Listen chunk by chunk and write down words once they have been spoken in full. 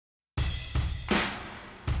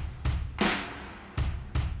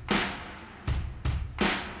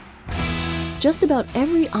Just about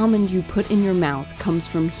every almond you put in your mouth comes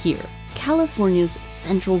from here, California's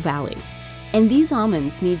Central Valley. And these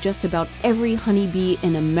almonds need just about every honeybee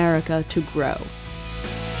in America to grow.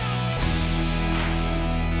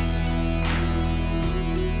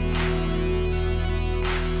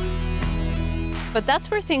 But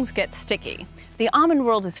that's where things get sticky. The almond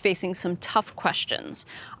world is facing some tough questions.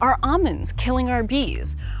 Are almonds killing our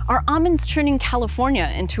bees? Are almonds turning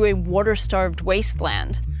California into a water-starved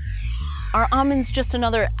wasteland? Are almonds just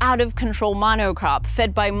another out-of-control monocrop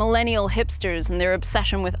fed by millennial hipsters and their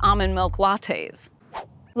obsession with almond milk lattes?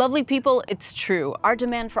 Lovely people, it's true. Our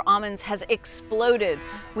demand for almonds has exploded.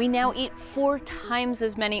 We now eat 4 times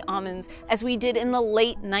as many almonds as we did in the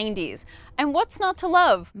late 90s. And what's not to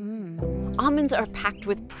love? Almonds are packed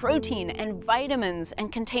with protein and vitamins and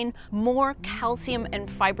contain more calcium and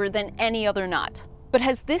fiber than any other nut. But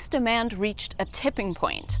has this demand reached a tipping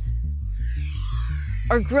point?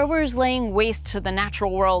 Are growers laying waste to the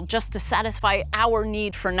natural world just to satisfy our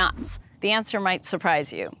need for nuts? The answer might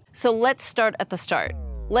surprise you. So let's start at the start.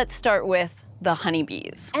 Let's start with the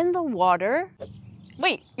honeybees. And the water?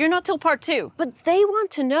 Wait, you're not till part 2. But they want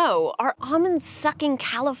to know, are almonds sucking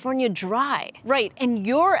California dry? Right, and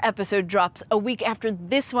your episode drops a week after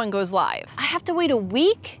this one goes live. I have to wait a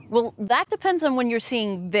week? Well, that depends on when you're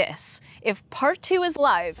seeing this. If part 2 is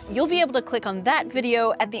live, you'll be able to click on that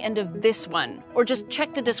video at the end of this one, or just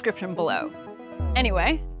check the description below.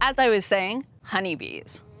 Anyway, as I was saying,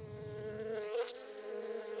 honeybees.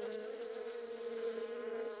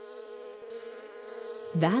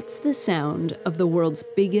 That's the sound of the world's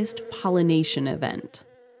biggest pollination event.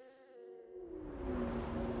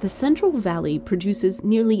 The Central Valley produces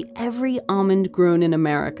nearly every almond grown in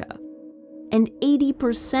America, and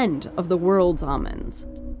 80% of the world's almonds.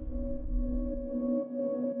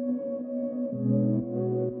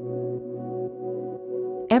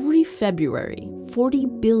 Every February, 40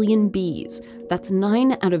 billion bees, that's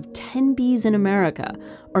 9 out of 10 bees in America,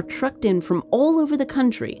 are trucked in from all over the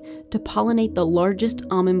country to pollinate the largest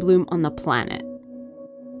almond bloom on the planet.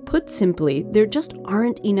 Put simply, there just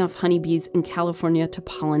aren't enough honeybees in California to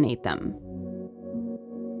pollinate them.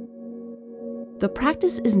 The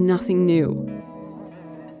practice is nothing new.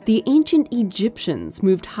 The ancient Egyptians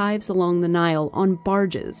moved hives along the Nile on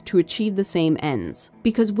barges to achieve the same ends,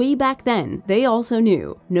 because way back then, they also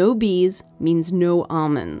knew no bees means no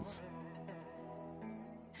almonds.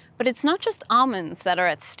 But it's not just almonds that are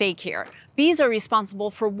at stake here. Bees are responsible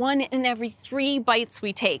for 1 in every 3 bites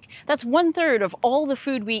we take. That's 1/3 of all the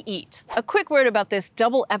food we eat. A quick word about this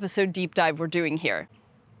double episode deep dive we're doing here.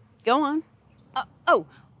 Go on.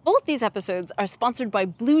 Both these episodes are sponsored by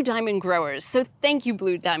Blue Diamond Growers, so thank you,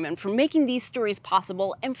 Blue Diamond, for making these stories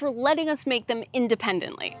possible and for letting us make them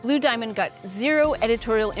independently. Blue Diamond got 0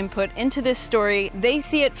 editorial input into this story. They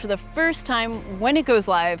see it for the first time when it goes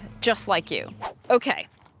live, just like you. Okay,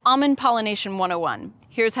 Almond Pollination 101.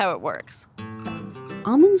 Here's how it works.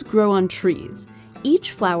 Almonds grow on trees. Each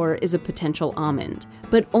flower is a potential almond,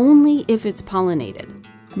 but only if it's pollinated.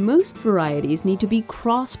 Most varieties need to be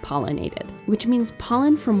cross-pollinated, which means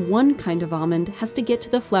pollen from one kind of almond has to get to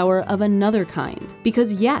the flower of another kind.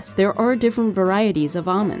 Because yes, there are different varieties of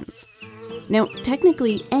almonds. Now,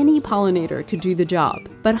 technically, any pollinator could do the job,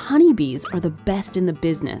 but honeybees are the best in the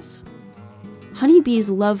business. Honeybees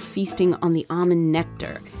love feasting on the almond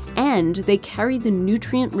nectar, and they carry the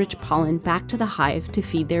nutrient-rich pollen back to the hive to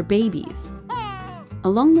feed their babies.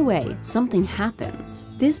 Along the way, something happens.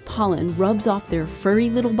 This pollen rubs off their furry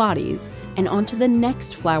little bodies and onto the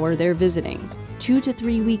next flower they're visiting. 2 to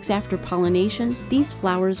 3 weeks after pollination, these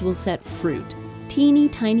flowers will set fruit, teeny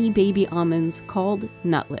tiny baby almonds called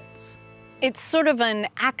nutlets. It's sort of an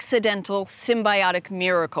accidental symbiotic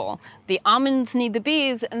miracle. The almonds need the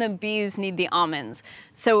bees and the bees need the almonds.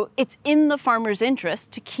 So it's in the farmer's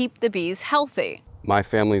interest to keep the bees healthy. My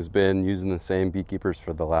family's been using the same beekeepers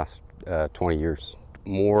for the last 20 years.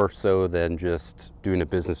 More so than just doing a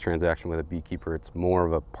business transaction with a beekeeper, it's more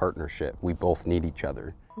of a partnership. We both need each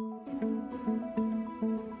other.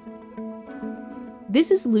 This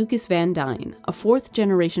is Lucas Van Dyne, a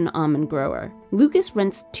 4th-generation almond grower. Lucas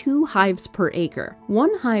rents 2 hives per acre.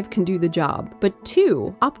 1 hive can do the job, but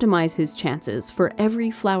 2 optimize his chances for every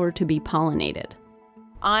flower to be pollinated.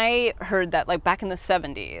 I heard that like back in the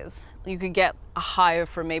 70s, you could get a hive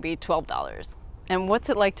for maybe $12. And what's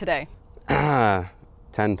it like today?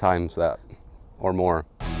 10 times that or more.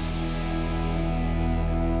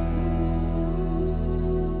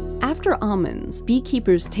 After almonds,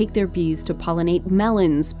 beekeepers take their bees to pollinate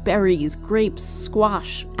melons, berries, grapes,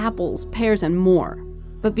 squash, apples, pears, and more.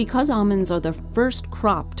 But because almonds are the first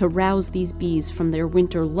crop to rouse these bees from their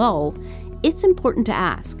winter lull, it's important to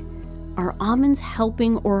ask, Are almonds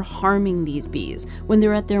helping or harming these bees when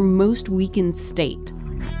they're at their most weakened state?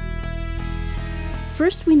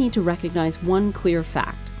 First, we need to recognize one clear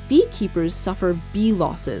fact. Beekeepers suffer bee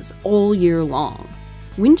losses all year long.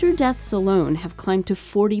 Winter deaths alone have climbed to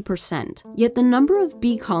 40%, yet the number of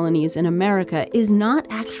bee colonies in America is not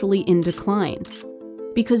actually in decline,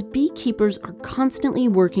 because beekeepers are constantly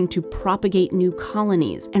working to propagate new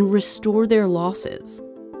colonies and restore their losses.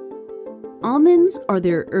 Almonds are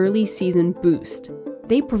their early season boost.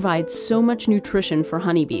 They provide so much nutrition for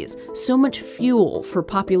honeybees, so much fuel for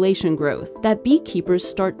population growth, that beekeepers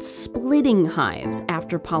start splitting hives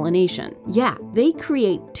after pollination. Yeah, they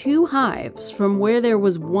create 2 hives from where there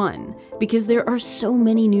was 1 because there are so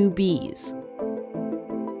many new bees.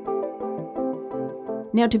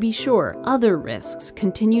 Now, to be sure, other risks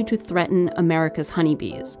continue to threaten America's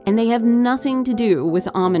honeybees, and they have nothing to do with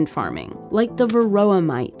almond farming, like the varroa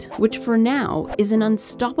mite, which for now is an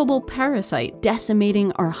unstoppable parasite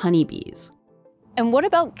decimating our honeybees. And what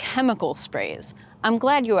about chemical sprays? I'm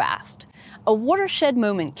glad you asked. A watershed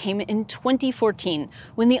moment came in 2014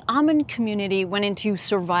 when the almond community went into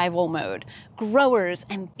survival mode. Growers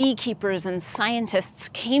and beekeepers and scientists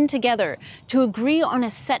came together to agree on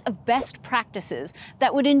a set of best practices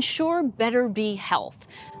that would ensure better bee health.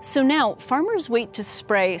 So now farmers wait to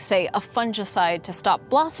spray, say, a fungicide to stop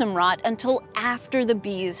blossom rot until after the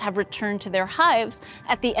bees have returned to their hives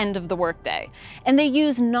at the end of the workday. And they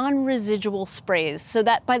use non-residual sprays so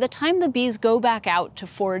that by the time the bees go back out to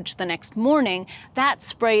forage the next morning, that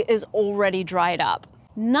spray is already dried up.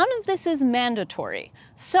 None of this is mandatory.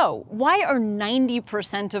 So why are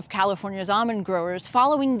 90% of California's almond growers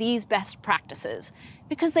following these best practices?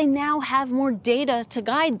 Because they now have more data to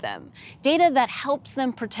guide them. Data that helps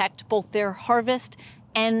them protect both their harvest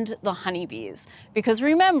and the honeybees. Because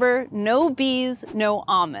remember, no bees, no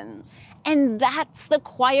almonds. And that's the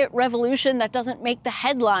quiet revolution that doesn't make the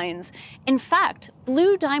headlines. In fact,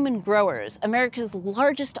 Blue Diamond Growers, America's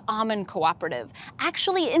largest almond cooperative,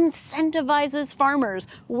 actually incentivizes farmers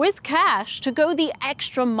with cash to go the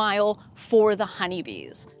extra mile for the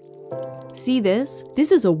honeybees. See this?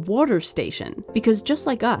 This is a water station, because just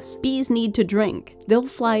like us, bees need to drink. They'll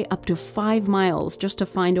fly up to 5 miles just to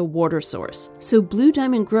find a water source. So Blue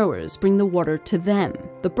Diamond Growers bring the water to them.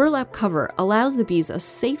 The burlap cover allows the bees a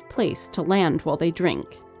safe place to land while they drink.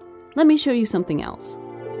 Let me show you something else.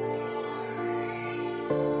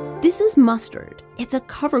 This is mustard. It's a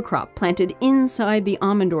cover crop planted inside the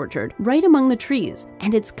almond orchard, right among the trees,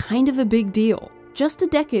 and it's kind of a big deal. Just a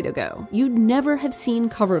decade ago, you'd never have seen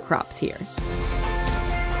cover crops here.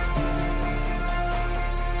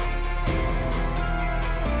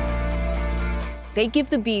 They give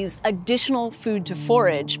the bees additional food to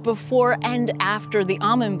forage before and after the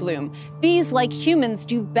almond bloom. Bees, like humans,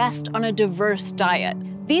 do best on a diverse diet.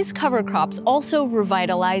 These cover crops also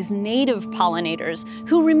revitalize native pollinators,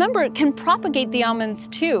 who, remember, can propagate the almonds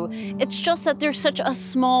too. It's just that they're such a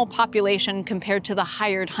small population compared to the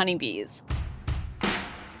hired honeybees.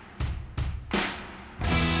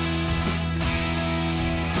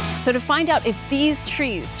 So to find out if these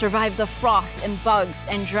trees survive the frost and bugs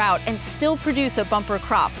and drought and still produce a bumper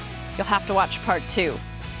crop, you'll have to watch part 2,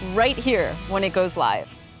 right here when it goes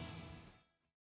live.